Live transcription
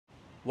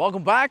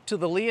Welcome back to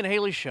the Lee and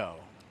Hayley Show.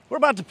 We're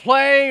about to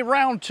play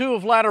round 2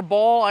 of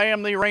Ladderball. I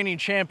am the reigning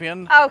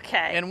champion.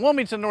 Okay. In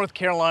Wilmington, North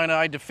Carolina,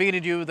 I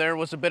defeated you. There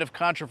was a bit of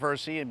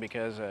controversy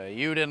because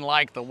you didn't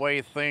like the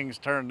way things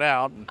turned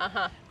out. And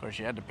Of course,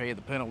 you had to pay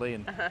the penalty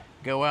and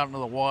go out into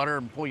the water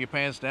and pull your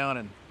pants down,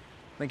 and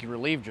I think you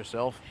relieved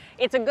yourself.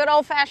 It's a good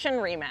old-fashioned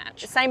rematch.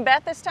 Same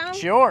bet this time?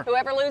 Sure.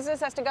 Whoever loses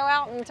has to go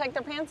out and take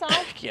their pants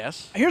off?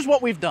 Yes. Here's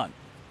what we've done.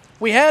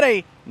 We had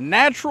a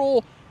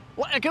natural...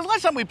 Because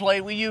last time we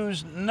played, we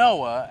used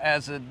Noah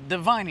as a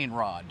divining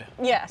rod.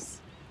 Yes.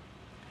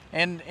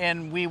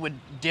 And we would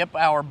dip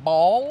our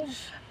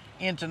balls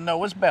into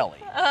Noah's belly.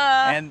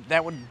 And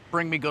that would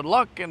bring me good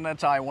luck, and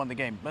that's how I won the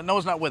game. But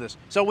Noah's not with us.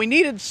 So we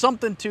needed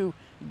something to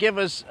give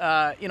us,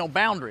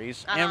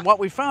 boundaries. And what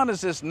we found is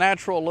this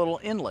natural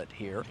little inlet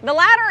here. The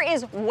ladder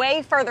is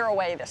way further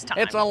away this time.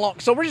 It's a long...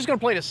 So we're just going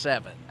to play to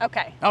 7.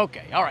 Okay.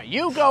 Okay. All right.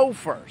 You go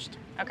first.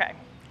 Okay.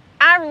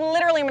 I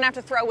literally am going to have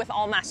to throw with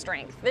all my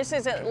strength. This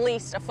is at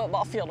least a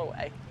football field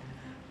away.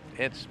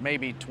 It's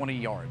maybe 20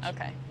 yards.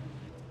 Okay.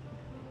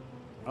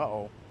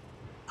 Uh-oh.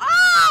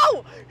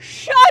 Oh!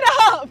 Shut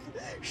up!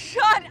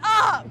 Shut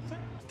up!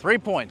 3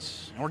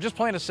 points. And we're just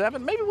playing to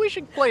 7? Maybe we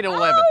should play to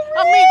 11. Oh,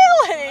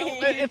 really? I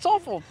mean, it's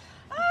awful.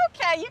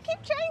 Okay, you keep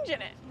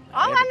changing it.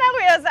 All I know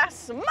is I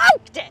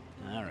smoked it.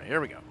 All right,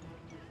 here we go.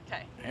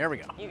 Okay. Here we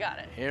go. You got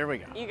it. Here we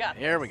go. You got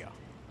Here this. we go.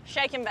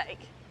 Shake and bake.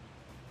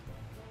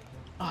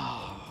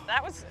 Oh.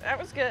 That was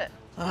good.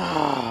 2.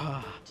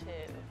 Oh,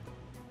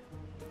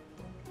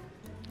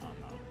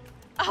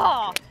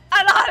 I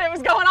thought it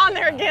was going on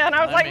there again.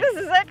 I was like, this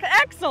is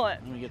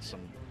excellent. Let me get some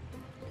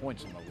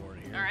points on the board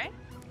here. All right.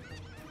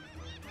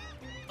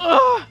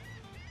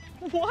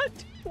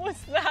 What was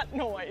that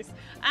noise?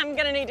 I'm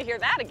gonna need to hear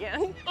that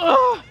again.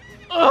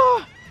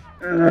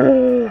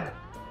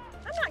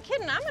 I'm not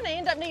kidding. I'm gonna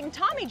end up needing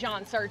Tommy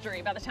John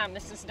surgery by the time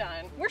this is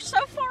done. We're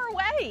so far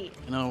away.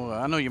 You know,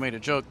 I know you made a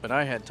joke, but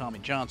I had Tommy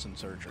Johnson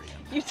surgery.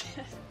 You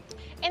did.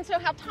 And so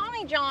how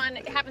Tommy John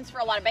happens for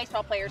a lot of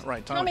baseball players.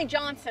 Right, Tommy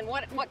Johnson,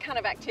 what kind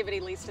of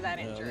activity leads to that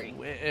injury?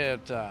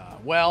 It's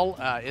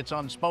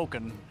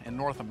unspoken in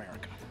North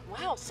America.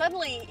 Wow,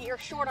 suddenly you're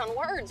short on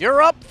words.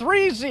 You're up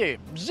 3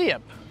 zip.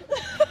 I'm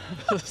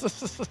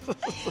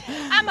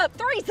a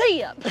 3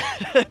 zip.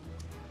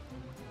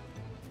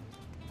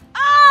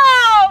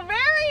 Oh,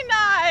 very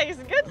nice.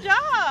 Good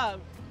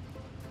job.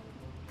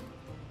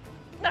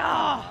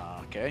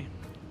 Oh. Okay.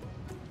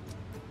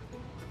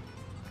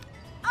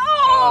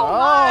 Oh,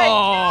 my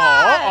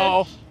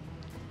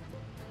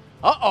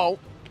gosh. Uh-oh.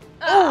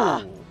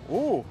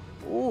 Ooh.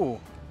 Ooh.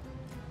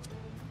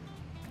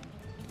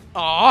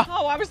 Aw.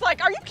 Oh, I was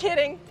like, are you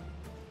kidding?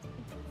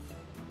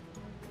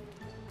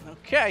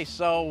 Okay,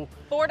 so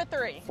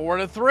 4-3.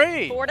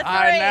 4-3. 4-3.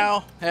 I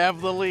now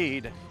have the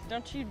lead.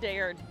 Don't you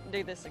dare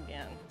do this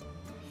again.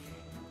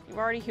 You've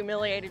already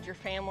humiliated your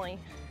family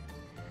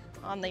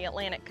on the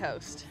Atlantic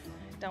coast.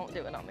 Don't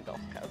do it on the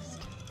Gulf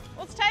Coast.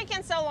 What's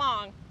taking so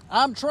long?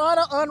 I'm trying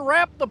to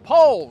unwrap the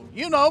pole.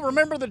 You know,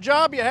 remember the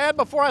job you had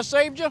before I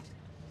saved you?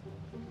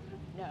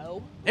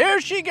 No. Here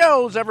she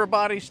goes,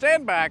 everybody.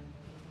 Stand back.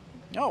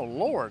 Oh,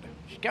 Lord.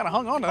 She kind of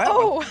hung on to that one.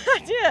 Oh, I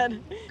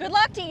did. Good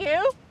luck to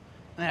you.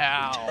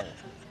 Ow.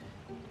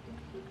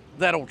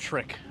 That old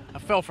trick. I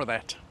fell for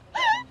that.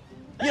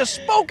 You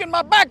spoke in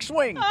my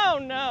backswing. Oh,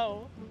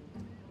 no.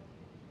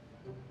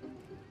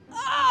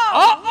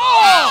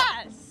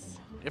 Oh, yes!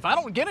 If I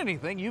don't get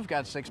anything, you've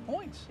got 6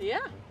 points.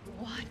 Yeah.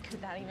 What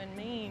could that even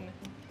mean?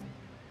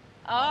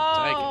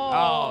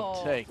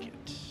 I'll take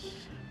it.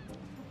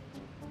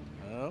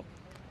 Oh.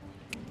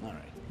 All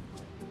right.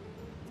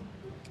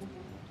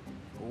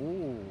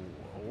 Ooh.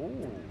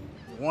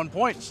 1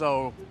 point,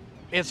 so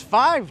it's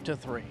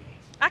 5-3.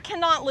 I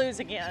cannot lose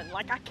again.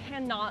 Like, I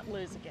cannot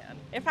lose again.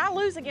 If I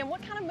lose again,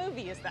 what kind of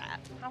movie is that?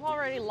 I've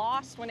already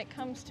lost when it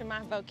comes to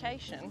my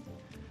vocation.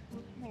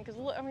 I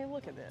mean,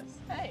 look at this.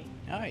 Hey.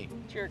 Hey.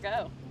 It's your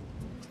go.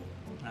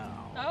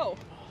 Oh.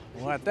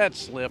 What? That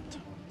slipped.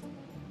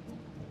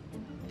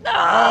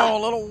 Ah! Oh, a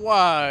little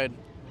wide.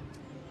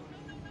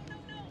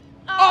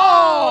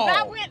 Oh,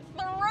 that went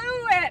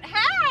through it.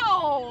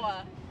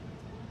 How?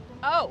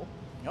 Oh.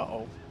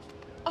 Uh-oh.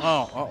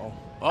 Uh-oh.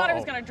 I thought it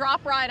was going to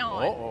drop right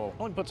on. Uh-oh.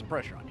 Let me put some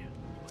pressure on you.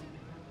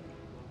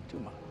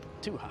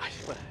 Too high.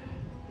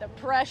 The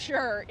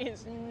pressure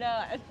is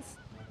nuts.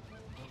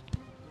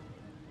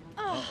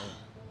 Oh.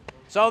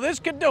 So this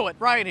could do it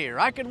right here.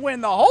 I could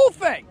win the whole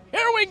thing.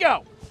 Here we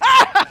go.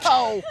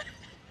 Ow!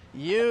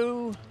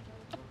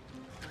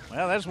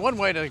 Well, that's one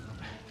way to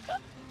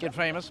get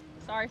famous.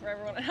 Sorry for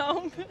everyone at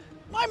home.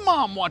 My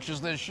mom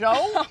watches this show.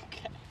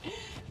 Okay,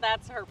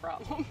 that's her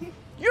problem.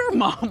 Your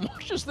mom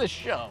watches this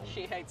show.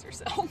 She hates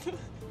herself.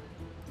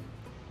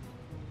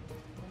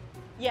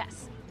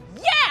 Yes.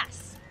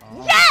 Yes!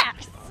 Oh.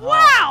 Yes! Oh.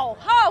 Wow!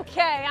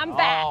 Okay, I'm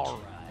back.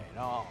 All right.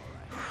 Oh.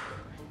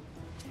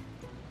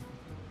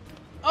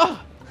 I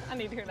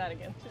need to hear that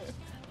again, too.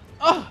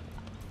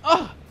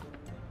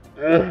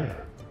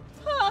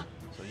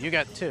 So you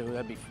got 2.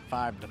 That'd be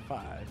 5-5 if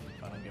I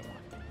don't get one.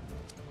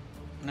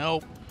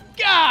 Nope.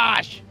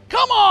 Gosh,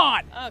 come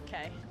on.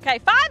 Okay. Okay,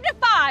 5 to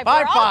 5. 5-5. We're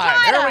all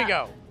tied There we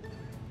up. go.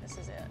 This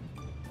is it.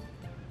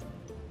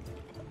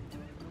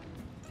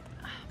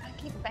 I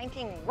keep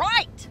banking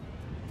right.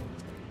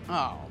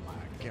 Oh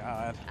my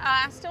God.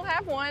 I still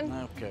have one.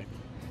 Okay.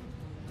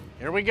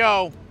 Here we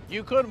go.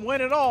 You could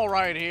win it all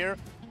right here.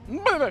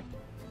 Nope.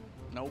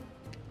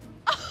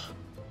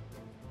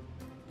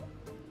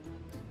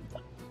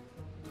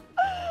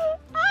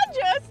 I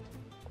just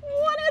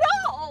won it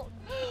all.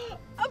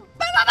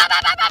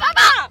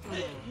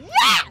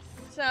 Yes!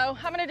 So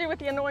I'm gonna do what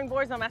the annoying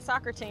boys on my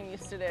soccer team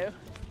used to do.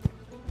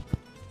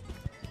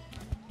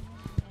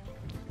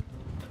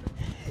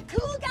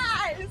 Cool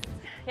guys.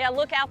 Yeah,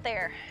 look out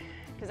there,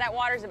 because that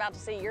water's about to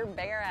see your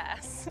bare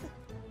ass.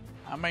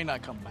 I may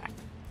not come back.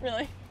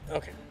 Really?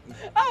 Okay.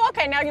 Oh,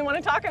 okay, now you want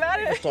to talk about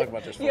it? Let's talk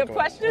about this. You have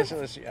questions?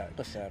 Let's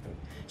have it.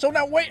 So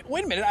now, wait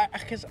a minute,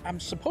 because I'm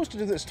supposed to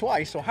do this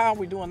twice, so how are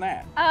we doing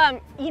that?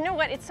 You know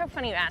what? It's so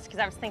funny you ask, because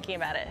I was thinking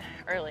about it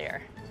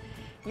earlier.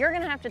 You're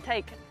gonna have to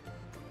take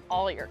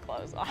all your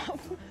clothes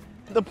off.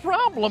 The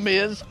problem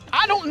is,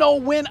 I don't know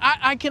when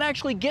I can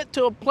actually get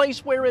to a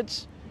place where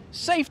it's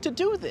safe to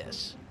do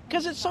this,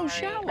 because it's so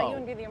shallow. You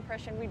wouldn't be the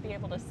impression we'd be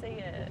able to see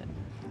it.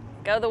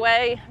 Go the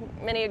way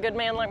many a good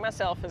man like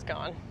myself has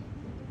gone.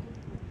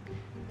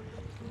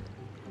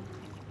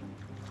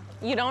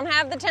 You don't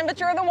have the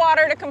temperature of the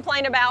water to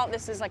complain about.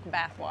 This is like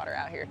bath water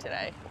out here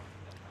today.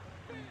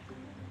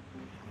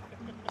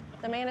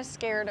 The man is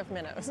scared of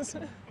minnows.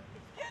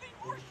 Getting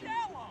more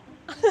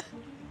shallow.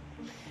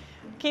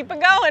 Keep it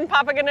going,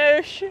 Papa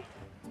Ganoush.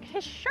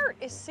 His shirt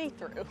is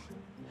see-through.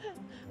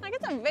 Like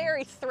it's a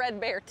very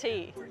threadbare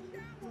tee.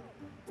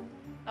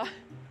 Oh.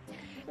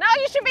 No,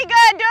 you should be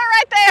good. Do it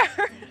right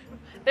there.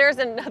 There's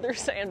another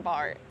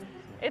sandbar.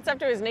 It's up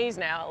to his knees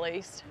now, at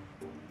least.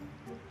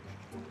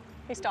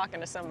 He's talking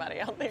to somebody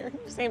out there.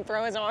 See him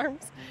throw his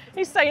arms?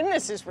 He's saying,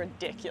 this is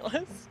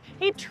ridiculous.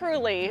 He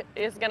truly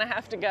is gonna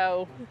have to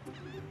go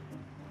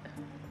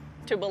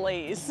to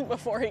Belize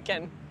before he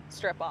can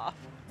strip off.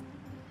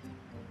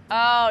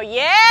 Oh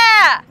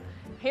yeah!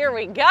 Here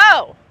we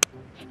go.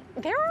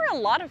 There are a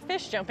lot of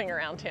fish jumping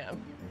around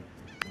him.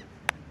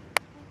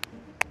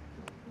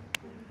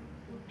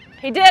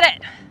 He did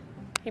it.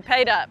 He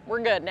paid up.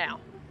 We're good now.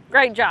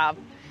 Great job.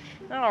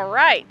 All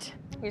right.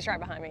 He's right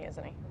behind me,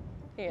 isn't he?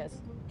 He is.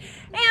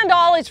 And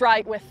all is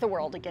right with the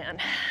world again.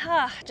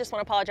 Just want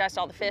to apologize to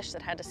all the fish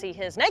that had to see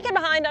his naked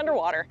behind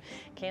underwater.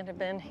 Can't have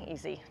been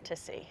easy to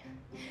see.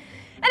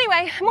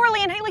 Anyway, more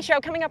Lee and Hayley show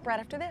coming up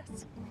right after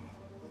this.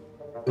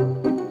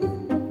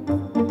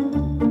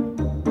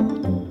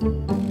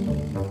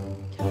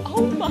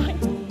 Oh my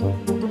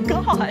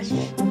gosh.